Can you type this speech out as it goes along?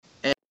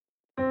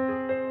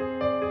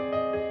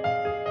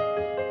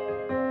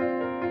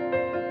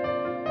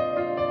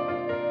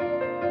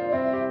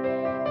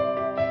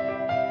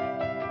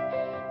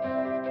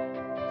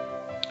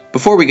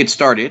Before we get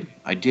started,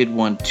 I did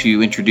want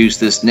to introduce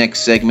this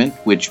next segment,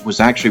 which was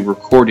actually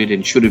recorded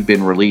and should have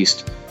been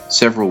released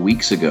several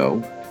weeks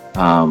ago,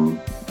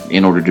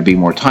 in order to be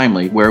more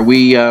timely, where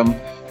we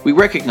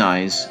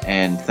recognize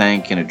and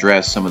thank and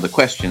address some of the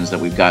questions that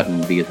we've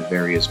gotten via the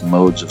various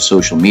modes of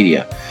social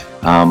media.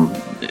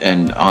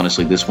 And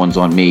honestly, this one's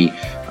on me.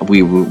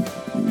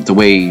 The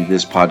way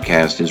this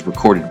podcast is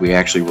recorded, we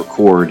actually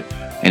record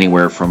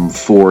anywhere from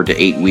 4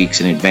 to 8 weeks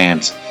in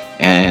advance.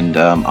 And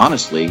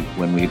honestly,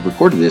 when we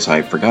recorded this,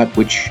 I forgot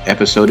which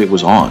episode it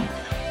was on.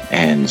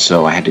 And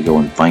so I had to go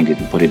and find it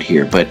and put it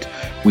here. But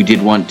we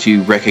did want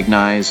to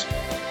recognize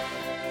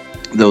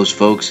those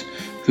folks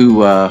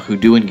who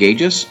do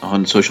engage us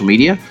on social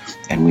media.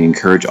 And we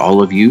encourage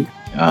all of you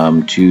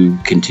to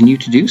continue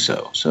to do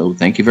so. So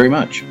thank you very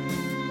much.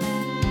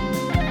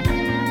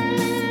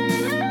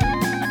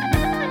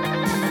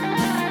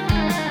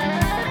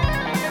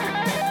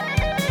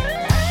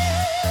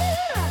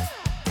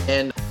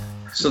 And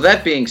so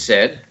that being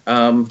said,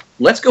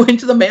 let's go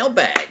into the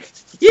mailbag.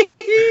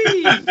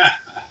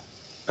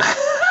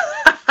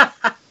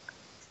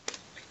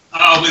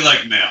 Oh, we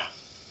like mail.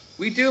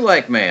 We do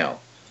like mail.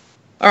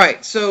 All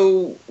right,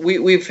 so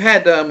we've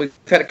had a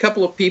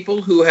couple of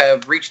people who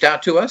have reached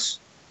out to us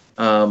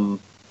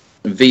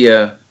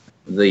via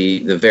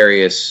the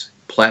various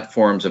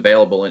platforms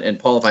available. And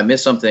Paul, if I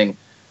missed something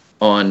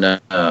on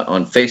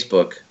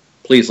Facebook,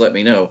 please let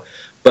me know.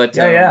 But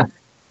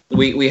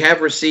We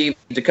have received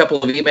a couple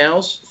of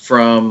emails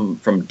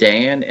from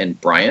Dan and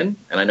Brian,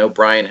 and I know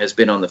Brian has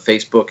been on the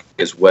Facebook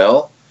as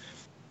well,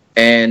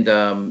 and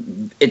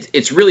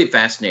it's really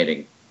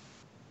fascinating.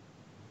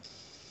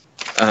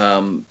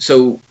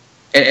 So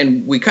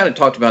we kind of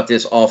talked about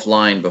this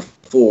offline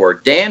before.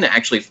 Dan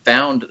actually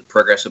found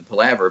Progressive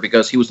Palaver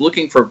because he was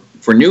looking for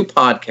new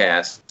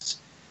podcasts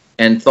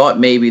and thought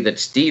maybe that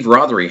Steve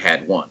Rothery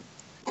had one.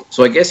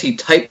 So I guess he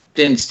typed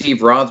in Steve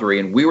Rothery,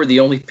 and we were the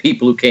only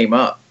people who came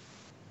up.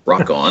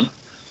 Rock on.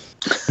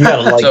 You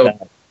gotta like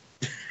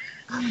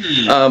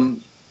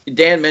that.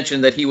 Dan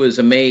mentioned that he was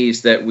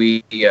amazed that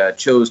we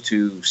chose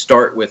to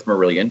start with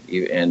Marillion,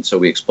 and so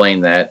we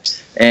explained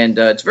that. And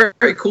it's very,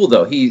 very cool,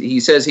 though.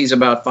 He says he's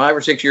about 5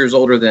 or 6 years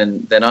older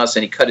than us,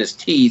 and he cut his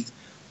teeth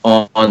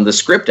on the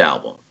Script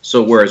album.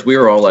 So whereas we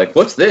were all like,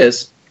 what's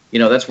this?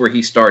 That's where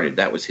he started.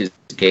 That was his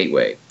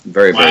gateway.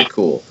 Very, very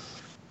cool.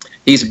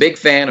 He's a big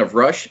fan of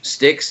Rush,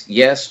 Styx,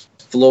 Yes,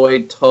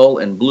 Floyd, Tull,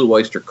 and Blue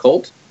Oyster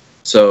Cult.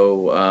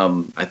 So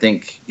I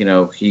think,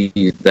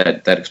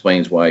 that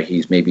explains why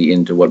he's maybe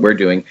into what we're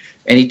doing.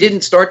 And he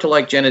didn't start to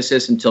like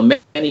Genesis until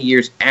many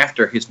years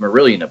after his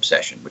Marillion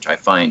obsession, which I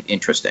find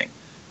interesting.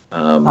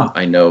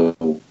 I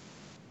know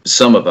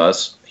some of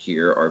us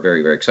here are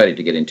very, very excited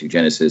to get into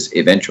Genesis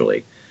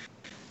eventually.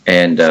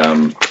 And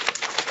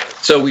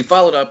so we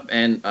followed up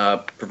and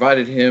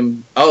provided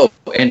him. Oh,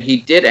 and he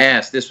did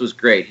ask, this was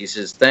great. He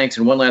says, thanks.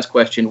 And one last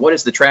question. What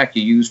is the track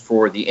you use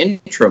for the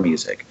intro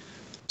music?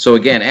 So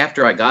again,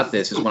 after I got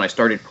this is when I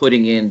started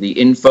putting in the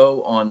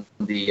info on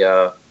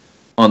the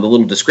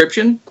little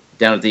description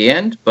down at the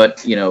end.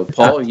 But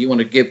Paul, you want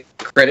to give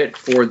credit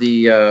for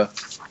the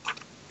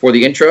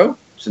intro?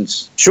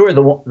 Sure,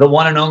 the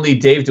one and only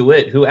Dave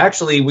DeWitt, who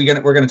actually we're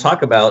going to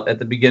talk about at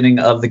the beginning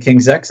of the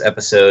King's X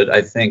episode.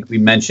 I think we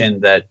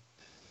mentioned that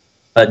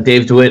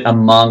Dave DeWitt,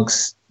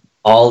 amongst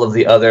all of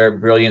the other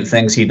brilliant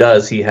things he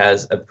does, he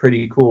has a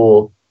pretty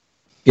cool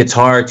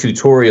guitar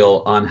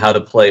tutorial on how to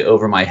play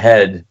Over My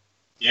Head.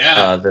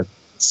 Yeah, the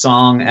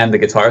song and the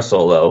guitar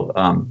solo,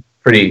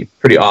 pretty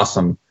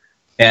awesome.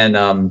 And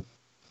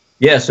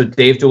so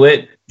Dave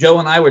DeWitt, Joe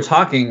and I were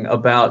talking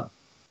about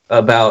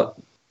the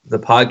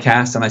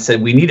podcast, and I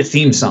said we need a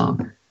theme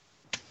song,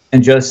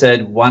 and Joe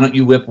said, "Why don't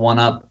you whip one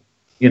up,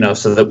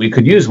 so that we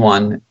could use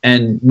one?"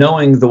 And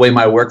knowing the way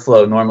my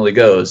workflow normally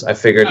goes, I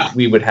figured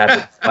we would have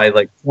it by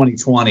like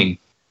 2020.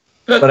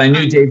 But I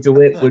knew Dave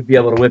DeWitt would be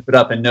able to whip it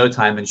up in no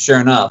time, and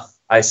sure enough,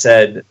 I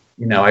said,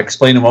 I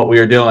explained him what we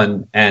were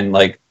doing, and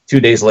like 2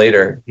 days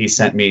later, he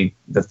sent me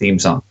the theme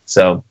song.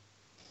 So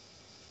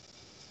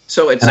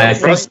it's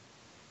brilliant.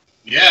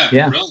 Yeah,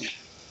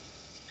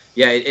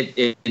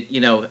 it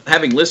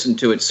having listened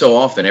to it so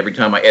often, every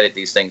time I edit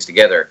these things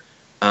together,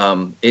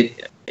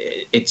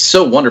 it's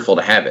so wonderful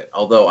to have it.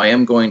 Although I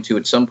am going to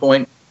at some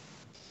point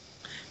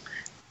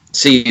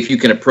see if you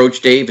can approach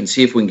Dave and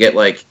see if we can get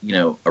a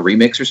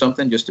remix or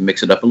something just to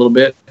mix it up a little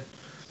bit.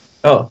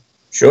 Oh.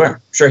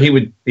 Sure. He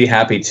would be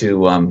happy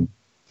to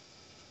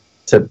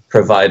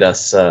provide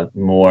us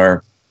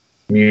more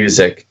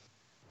music.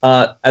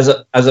 As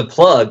a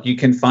plug, you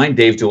can find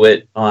Dave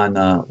DeWitt on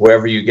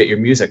wherever you get your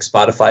music,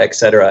 Spotify,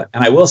 etc.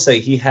 And I will say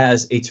he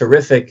has a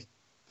terrific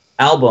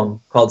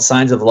album called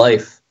Signs of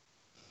Life,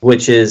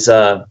 which is,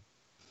 I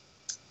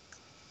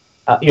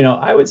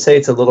would say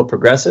it's a little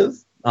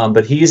progressive,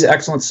 but he's an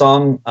excellent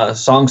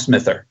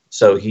songsmither.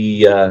 So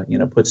he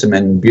puts them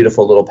in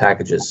beautiful little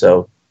packages.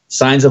 So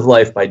Signs of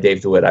Life by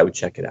Dave DeWitt. I would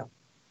check it out.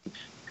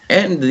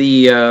 And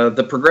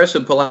the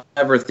Progressive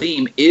Palaver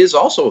theme is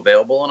also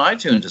available on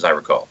iTunes, as I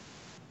recall.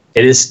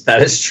 That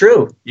is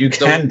true. You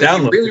can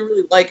download. If you really,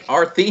 really like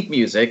our theme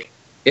music,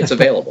 It's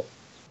available.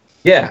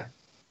 Yeah.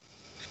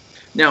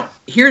 Now,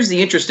 here's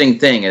the interesting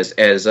thing as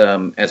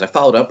I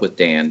followed up with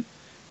Dan,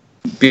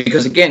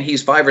 because, again,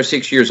 he's 5 or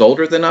 6 years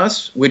older than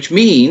us, which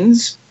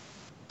means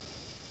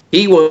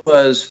he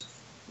was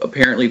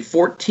apparently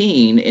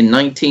 14 in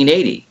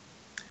 1980.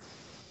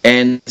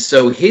 And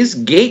so his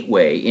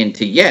gateway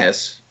into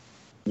Yes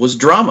was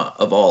Drama,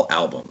 of all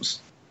albums.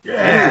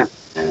 Yeah.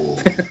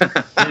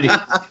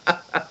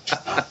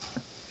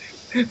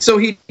 So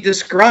he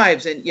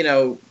describes, and, you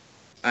know,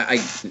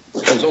 I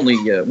was only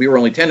we were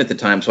only 10 at the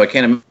time, so I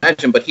can't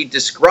imagine, but he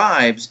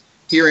describes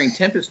hearing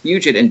Tempest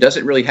Fugit, and Does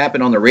It Really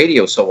Happen on the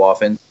radio so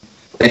often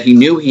that he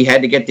knew he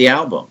had to get the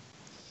album.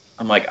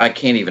 I'm like, I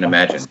can't even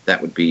imagine.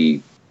 That would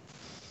be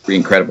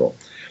incredible.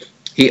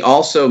 He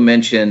also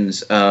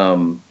mentions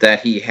that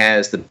he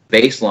has the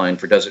bass line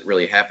for Does It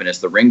Really Happen as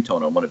the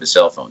ringtone on one of his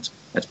cell phones.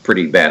 That's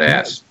pretty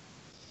badass.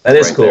 That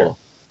is cool.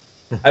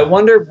 I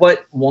wonder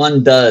what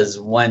one does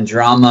when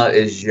Drama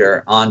is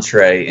your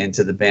entree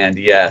into the band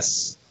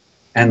Yes.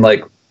 And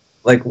like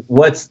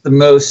what's the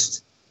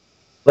most,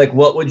 like,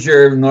 what would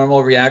your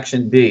normal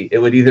reaction be? It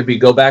would either be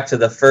go back to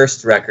the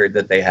first record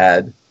that they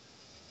had,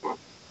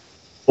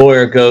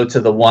 or go to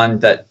the one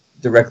that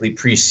directly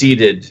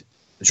preceded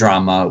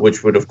Drama,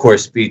 which would of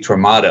course be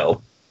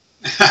Tormato.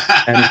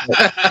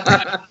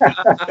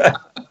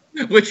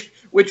 which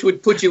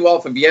would put you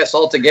off of Yes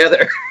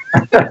altogether.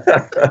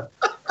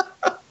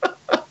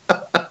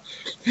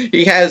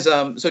 He has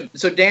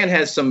so Dan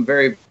has some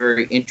very,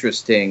 very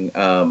interesting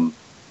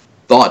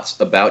thoughts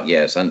about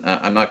Yes. I'm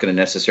not going to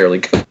necessarily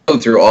go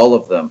through all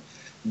of them,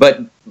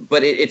 but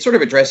it sort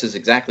of addresses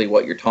exactly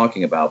what you're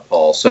talking about,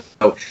 Paul. So,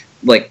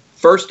 like,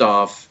 first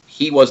off,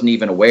 he wasn't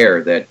even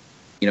aware that,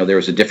 you know, there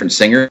was a different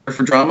singer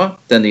for Drama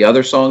than the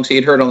other songs he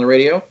had heard on the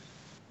radio.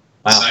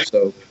 Wow.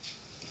 So,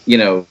 you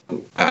know,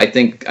 I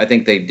think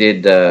they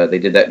did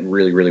that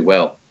really, really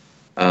well.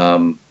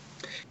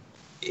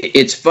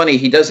 It's funny,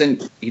 he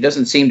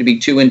doesn't seem to be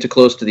too into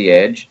Close to the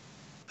Edge.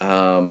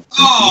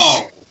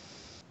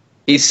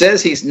 He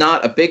says he's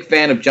not a big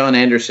fan of John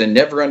Anderson,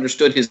 never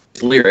understood his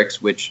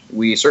lyrics, which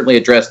we certainly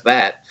addressed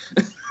that.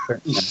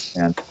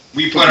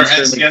 We put our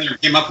heads together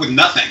and came up with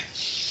nothing.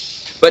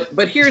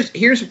 But here's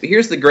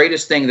the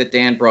greatest thing that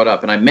Dan brought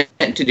up, and I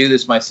meant to do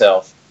this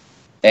myself,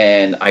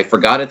 and I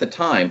forgot at the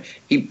time.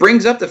 He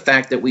brings up the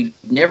fact that we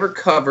never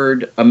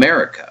covered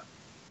America,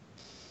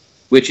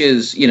 which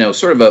is, you know,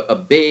 sort of a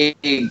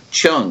big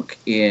chunk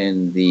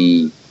in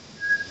the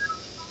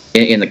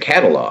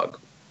catalog.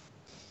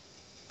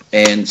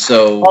 And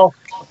so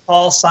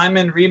Paul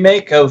Simon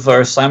remake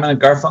or Simon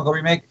and Garfunkel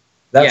remake,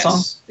 that song?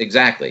 Yes,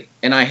 exactly.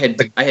 And I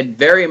had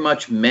very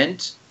much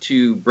meant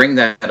to bring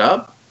that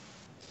up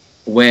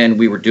when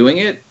we were doing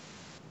it,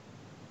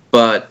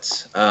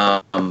 but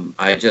I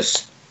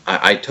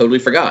totally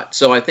forgot.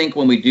 So I think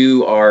when we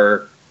do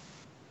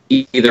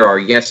either our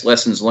Yes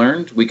lessons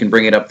learned, we can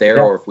bring it up there,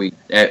 yeah. Or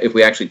if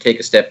we actually take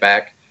a step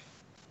back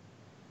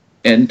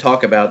and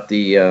talk about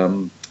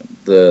the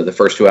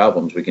first two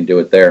albums, we can do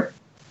it there.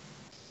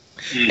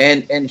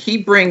 And he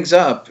brings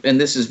up,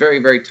 and this is very,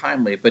 very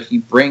timely, but he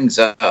brings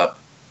up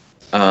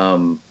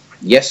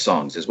Yes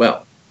songs as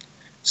well.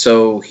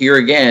 So here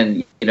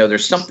again, you know,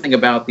 there's something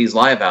about these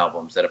live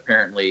albums that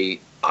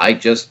apparently I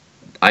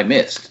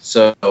missed.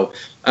 So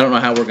I don't know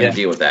how we're going to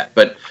deal with that.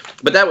 But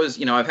that was,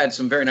 you know, I've had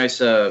some very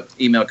nice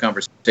email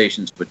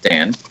conversations with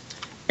Dan.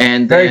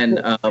 And then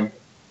cool.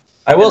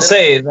 I will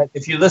say that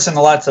if you listen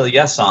a lot to the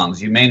Yes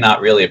songs, you may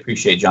not really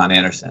appreciate John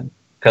Anderson,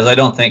 because I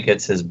don't think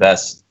it's his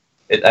best.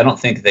 I don't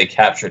think they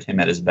captured him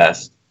at his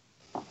best.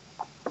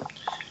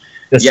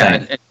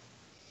 And,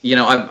 you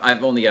know,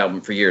 I've owned the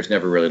album for years,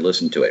 never really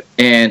listened to it.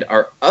 And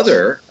our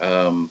other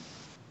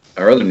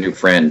new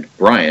friend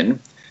Brian,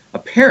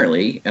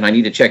 apparently, and I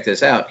need to check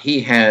this out,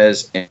 he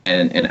has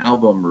an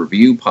album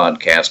review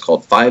podcast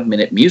called 5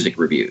 Minute Music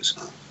Reviews.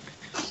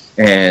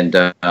 And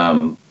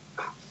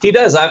he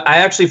does. I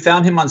actually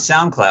found him on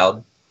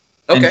SoundCloud.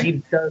 Okay. And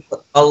he does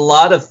a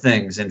lot of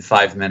things in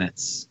 5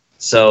 minutes.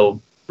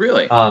 So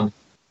really.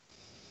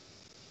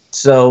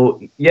 So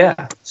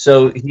yeah,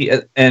 so he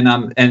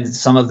and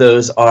some of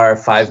those are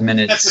 5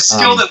 minutes. That's a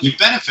skill that would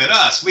benefit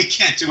us. We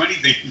can't do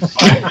anything in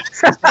 5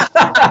 minutes.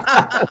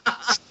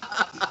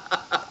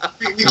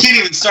 we can't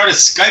even start a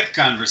Skype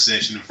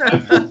conversation in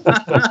 5 minutes.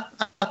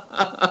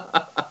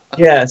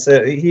 Yeah,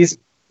 so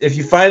if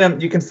you find him,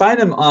 you can find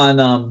him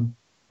on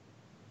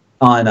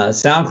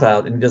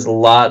SoundCloud, and he does a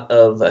lot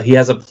of. He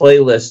has a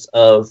playlist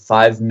of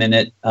 5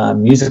 minute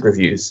music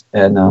reviews,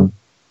 and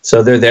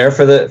so they're there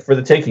for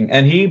the taking.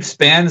 And he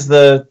spans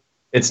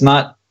it's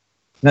not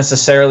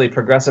necessarily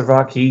progressive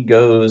rock. He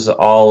goes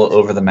all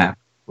over the map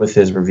with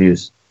his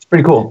reviews. It's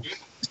pretty cool.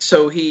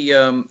 So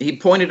he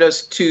pointed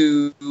us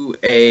to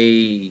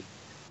a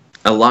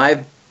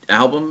live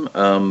album /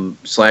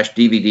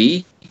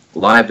 DVD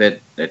live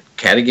at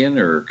Cadogan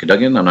or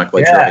Cadogan. I'm not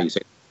quite sure how you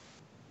say it.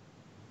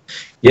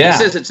 Yeah. He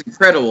says it's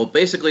incredible.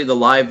 Basically, the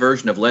live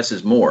version of Less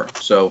is More.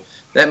 So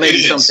that may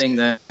be something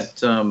that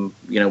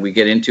we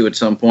get into at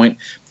some point.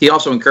 He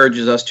also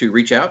encourages us to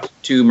reach out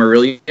to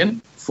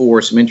Marillion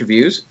for some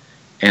interviews,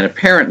 and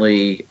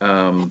apparently,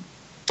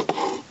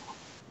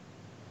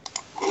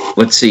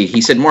 let's see,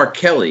 he said Mark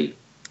Kelly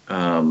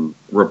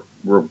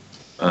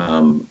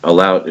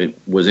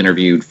was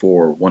interviewed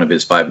for one of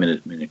his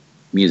 5-minute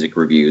music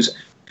reviews,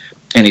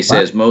 and he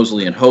says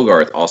Mosley and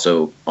Hogarth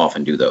also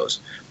often do those.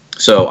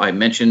 So I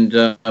mentioned,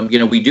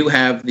 we do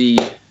have the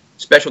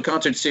special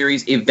concert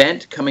series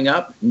event coming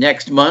up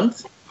next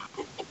month,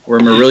 where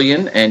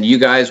Marillion and you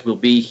guys will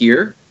be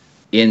here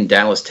in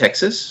Dallas,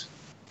 Texas.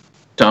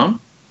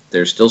 Tom,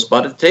 there's still a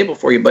spot at the table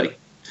for you, buddy.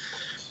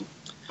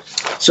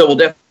 So we'll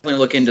definitely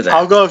look into that.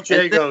 I'll go if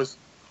Jay goes.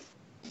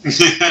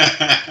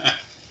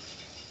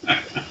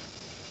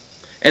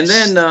 And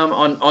then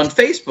on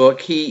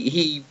Facebook,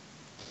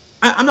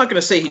 I'm not going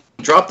to say he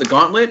dropped the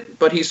gauntlet,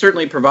 but he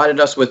certainly provided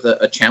us with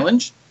a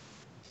challenge.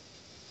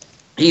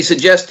 He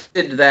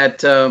suggested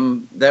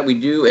that we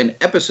do an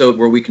episode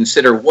where we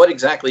consider what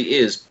exactly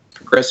is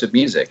progressive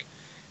music.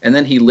 And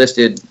then he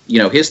listed,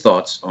 his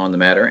thoughts on the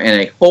matter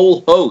and a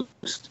whole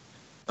host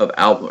of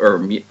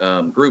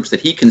groups that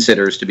he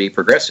considers to be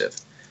progressive.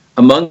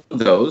 Among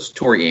those,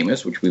 Tori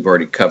Amos, which we've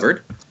already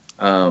covered.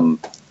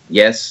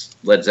 Yes,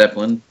 Led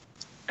Zeppelin,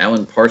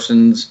 Alan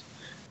Parsons.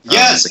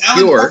 Yes, The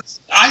Cure.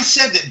 I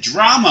said that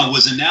Drama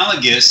was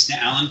analogous to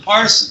Alan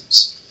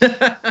Parsons,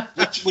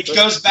 which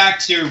goes back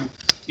to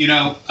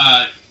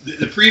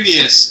the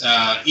previous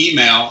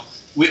email.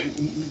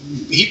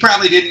 He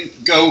probably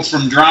didn't go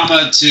from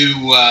Drama to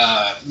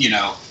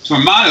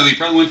Armado. He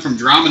probably went from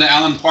Drama to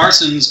Alan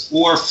Parsons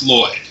or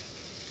Floyd.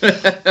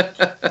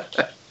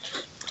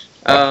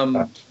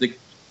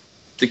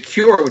 The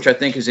Cure, which I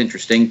think is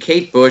interesting.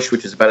 Kate Bush,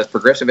 which is about as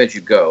progressive as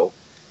you go.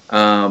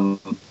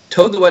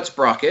 Toad the Wet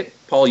Sprocket.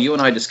 Paul, you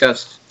and I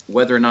discussed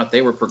whether or not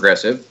they were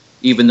progressive,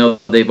 even though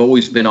they've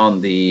always been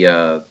on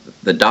the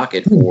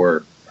docket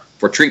for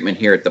treatment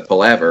here at the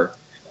Palaver.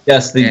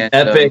 Yes,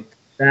 epic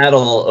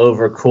battle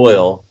over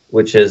Coil,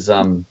 which is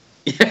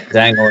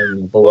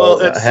dangling below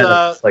the head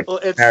of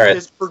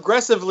it's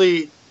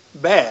progressively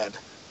bad.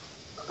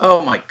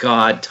 Oh my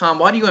God, Tom!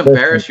 Why do you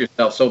embarrass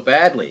yourself so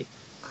badly?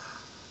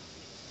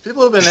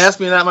 People have been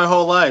asking me that my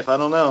whole life. I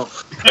don't know.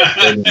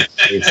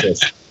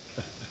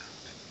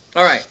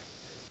 All right.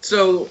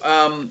 So,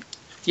 I'm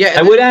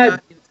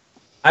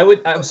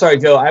sorry,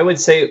 Joe. I would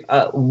say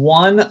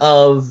one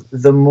of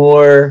the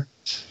more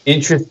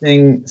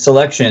interesting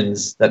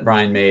selections that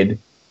Brian made,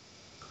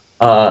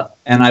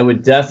 and I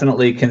would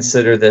definitely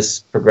consider this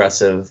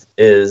progressive,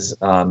 is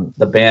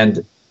the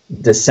band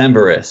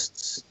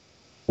Decemberists,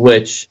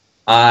 which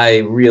I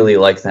really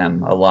like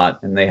them a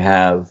lot, and they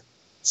have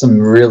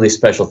some really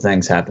special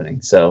things happening.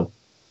 So,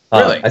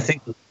 really? I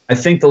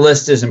think the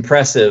list is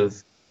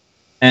impressive,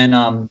 and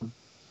I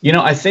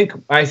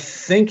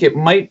think it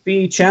might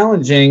be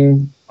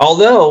challenging.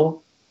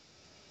 Although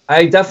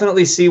I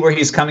definitely see where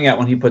he's coming at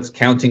when he puts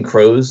Counting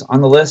Crows on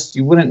the list.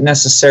 You wouldn't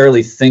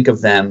necessarily think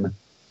of them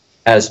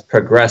as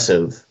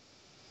progressive,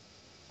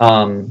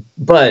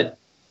 but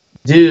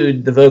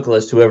dude, the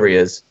vocalist, whoever he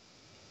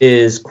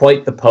is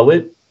quite the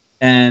poet,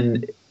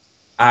 and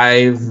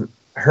I've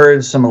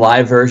heard some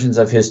live versions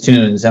of his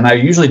tunes, and I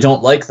usually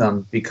don't like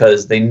them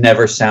because they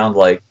never sound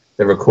like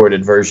the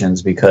recorded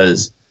versions,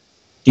 because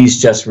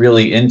he's just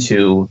really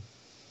into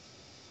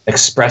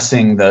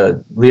expressing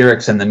the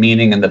lyrics and the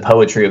meaning and the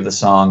poetry of the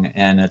song,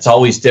 and it's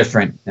always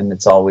different, and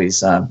it's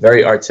always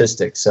very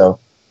artistic. So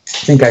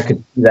I think I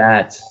could do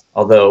that,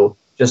 although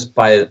just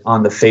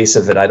on the face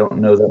of it, I don't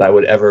know that I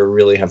would ever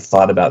really have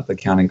thought about the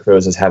Counting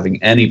Crows as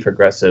having any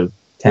progressive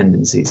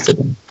tendencies to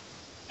them.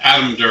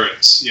 Adam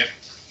Duritz, yeah.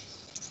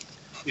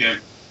 Yeah,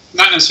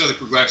 not necessarily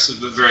progressive,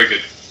 but very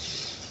good.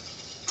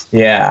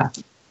 Yeah.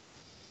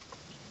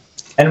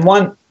 And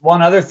one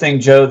other thing,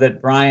 Joe, that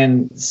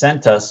Brian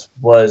sent us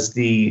was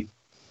the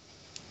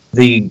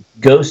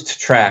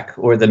ghost track,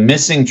 or the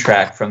missing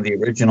track from the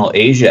original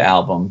Asia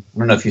album. I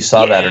don't know if you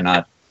saw that or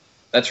not.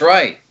 That's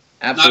right.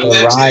 Absolutely.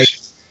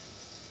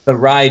 The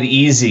Ride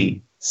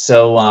Easy.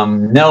 So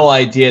no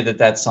idea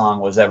that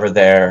song was ever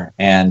there,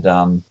 and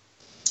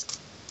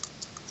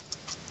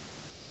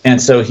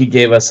so he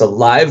gave us a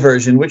live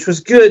version, which was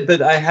good,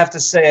 but I have to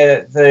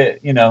say that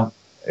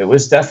it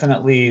was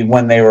definitely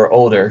when they were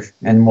older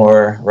and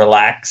more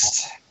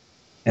relaxed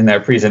in their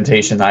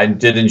presentation. I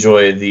did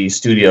enjoy the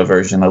studio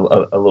version a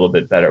little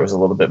bit better. It was a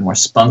little bit more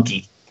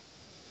spunky,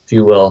 if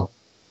you will.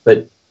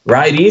 But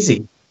Ride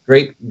Easy,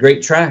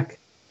 great track.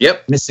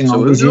 Yep. Missing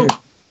all these years.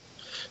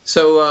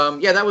 So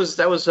that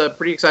was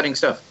pretty exciting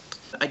stuff.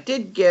 I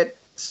did get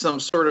some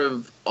sort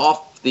of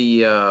off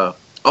the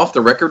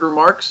record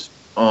remarks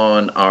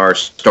on our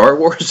Star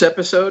Wars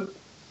episode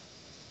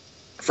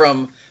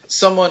from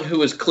someone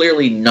who is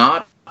clearly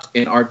not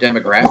in our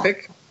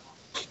demographic,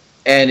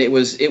 and it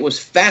was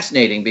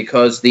fascinating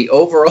because the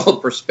overall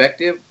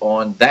perspective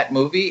on that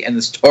movie and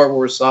the Star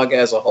Wars saga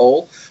as a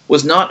whole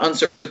was not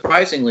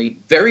unsurprisingly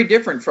very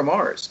different from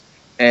ours.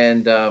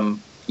 And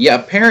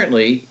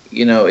apparently,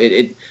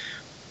 it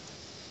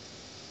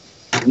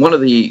one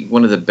of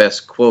the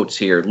best quotes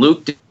here.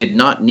 Luke did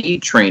not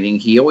need training;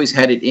 he always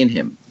had it in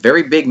him.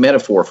 Very big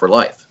metaphor for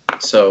life.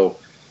 So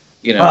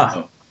You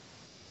know.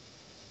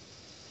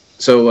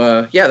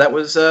 So yeah, that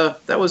was a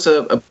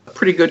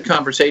pretty good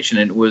conversation,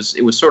 and it was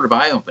sort of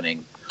eye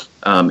opening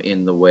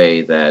in the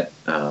way that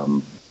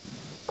I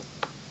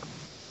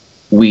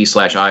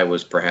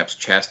was perhaps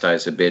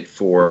chastised a bit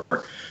for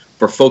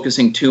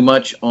focusing too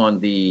much on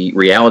the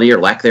reality or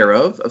lack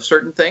thereof of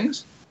certain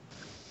things,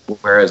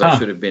 whereas I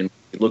should have been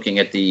looking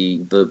at the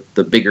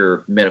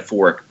bigger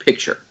metaphoric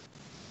picture.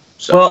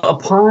 So.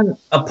 Well,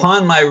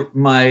 upon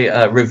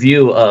my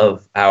review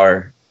of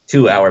our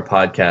 2-hour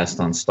podcast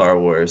on Star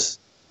Wars,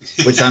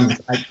 which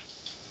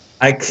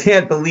I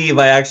can't believe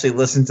I actually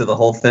listened to the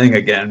whole thing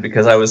again,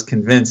 because I was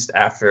convinced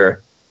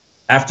after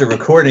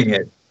recording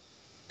it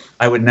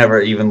I would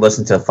never even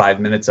listen to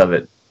 5 minutes of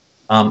it.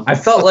 I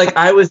felt like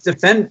I was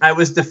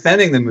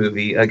defending the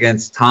movie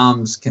against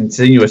Tom's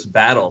continuous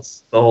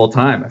battles the whole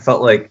time. I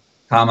felt like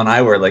Tom and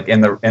I were like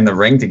in the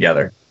ring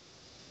together.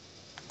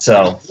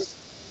 So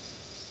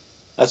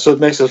that's what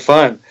makes it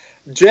fun.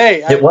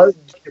 Jay, it was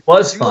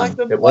fun.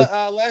 Like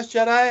Last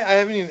Jedi? I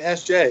haven't even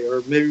asked Jay,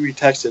 or maybe we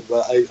texted,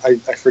 but I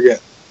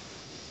forget.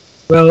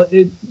 Well,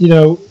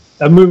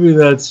 a movie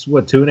that's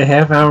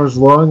 2.5 hours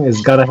long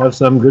has got to have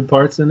some good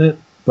parts in it,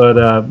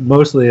 but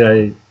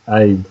mostly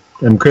I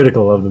am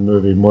critical of the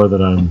movie more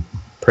than I'm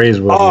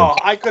praiseworthy. Oh,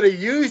 I could have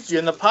used you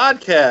in the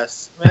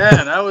podcast,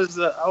 man. I was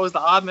the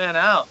odd man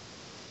out.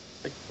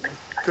 I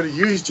could have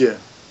used you.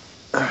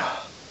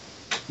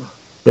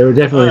 There were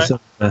definitely some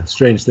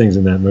strange things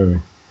in that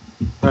movie.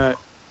 All right.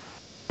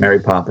 Mary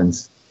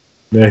Poppins.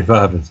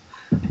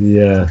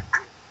 The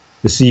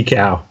sea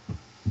cow.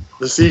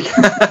 The sea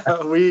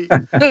cow. We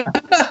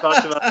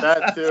talked about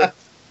that too.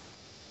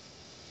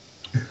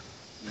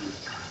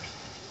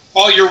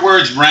 All your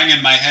words rang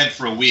in my head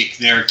for a week.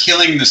 They're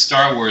killing the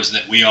Star Wars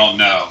that we all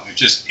know.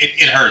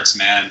 It hurts,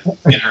 man.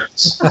 It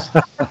hurts.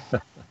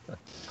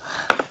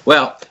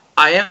 Well,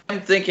 I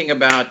am thinking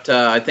about.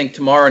 I think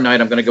tomorrow night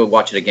I'm going to go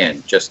watch it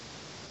again, just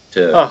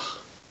to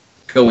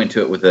go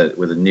into it with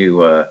a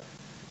new.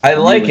 I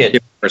like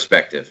it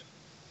perspective.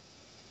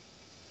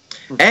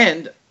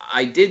 And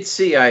I did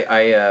see.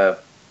 I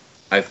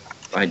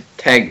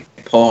tagged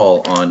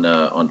Paul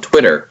on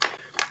Twitter.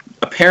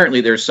 Apparently,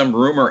 there's some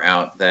rumor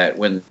out that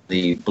when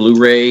the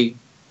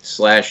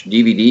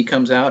Blu-ray/DVD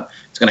comes out,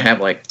 it's going to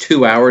have like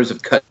 2 hours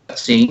of cut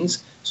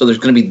scenes. So there's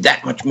going to be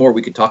that much more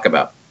we could talk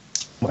about.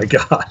 Oh my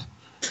God.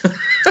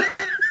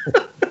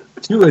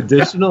 2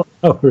 additional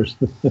hours.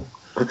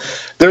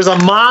 There's a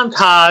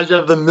montage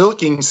of the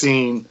milking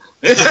scene.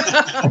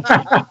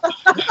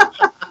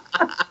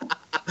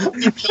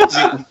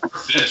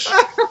 Fish.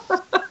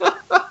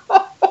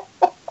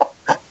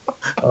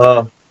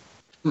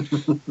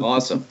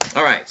 Awesome.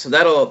 All right, so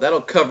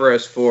that'll cover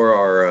us for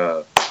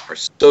our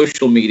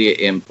social media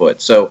input.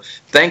 So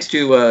thanks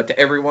to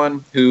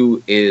everyone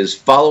who is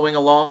following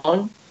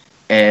along,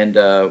 and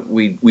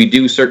we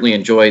do certainly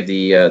enjoy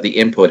the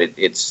input.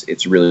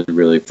 It's really,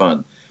 really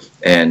fun,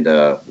 and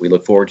we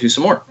look forward to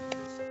some more.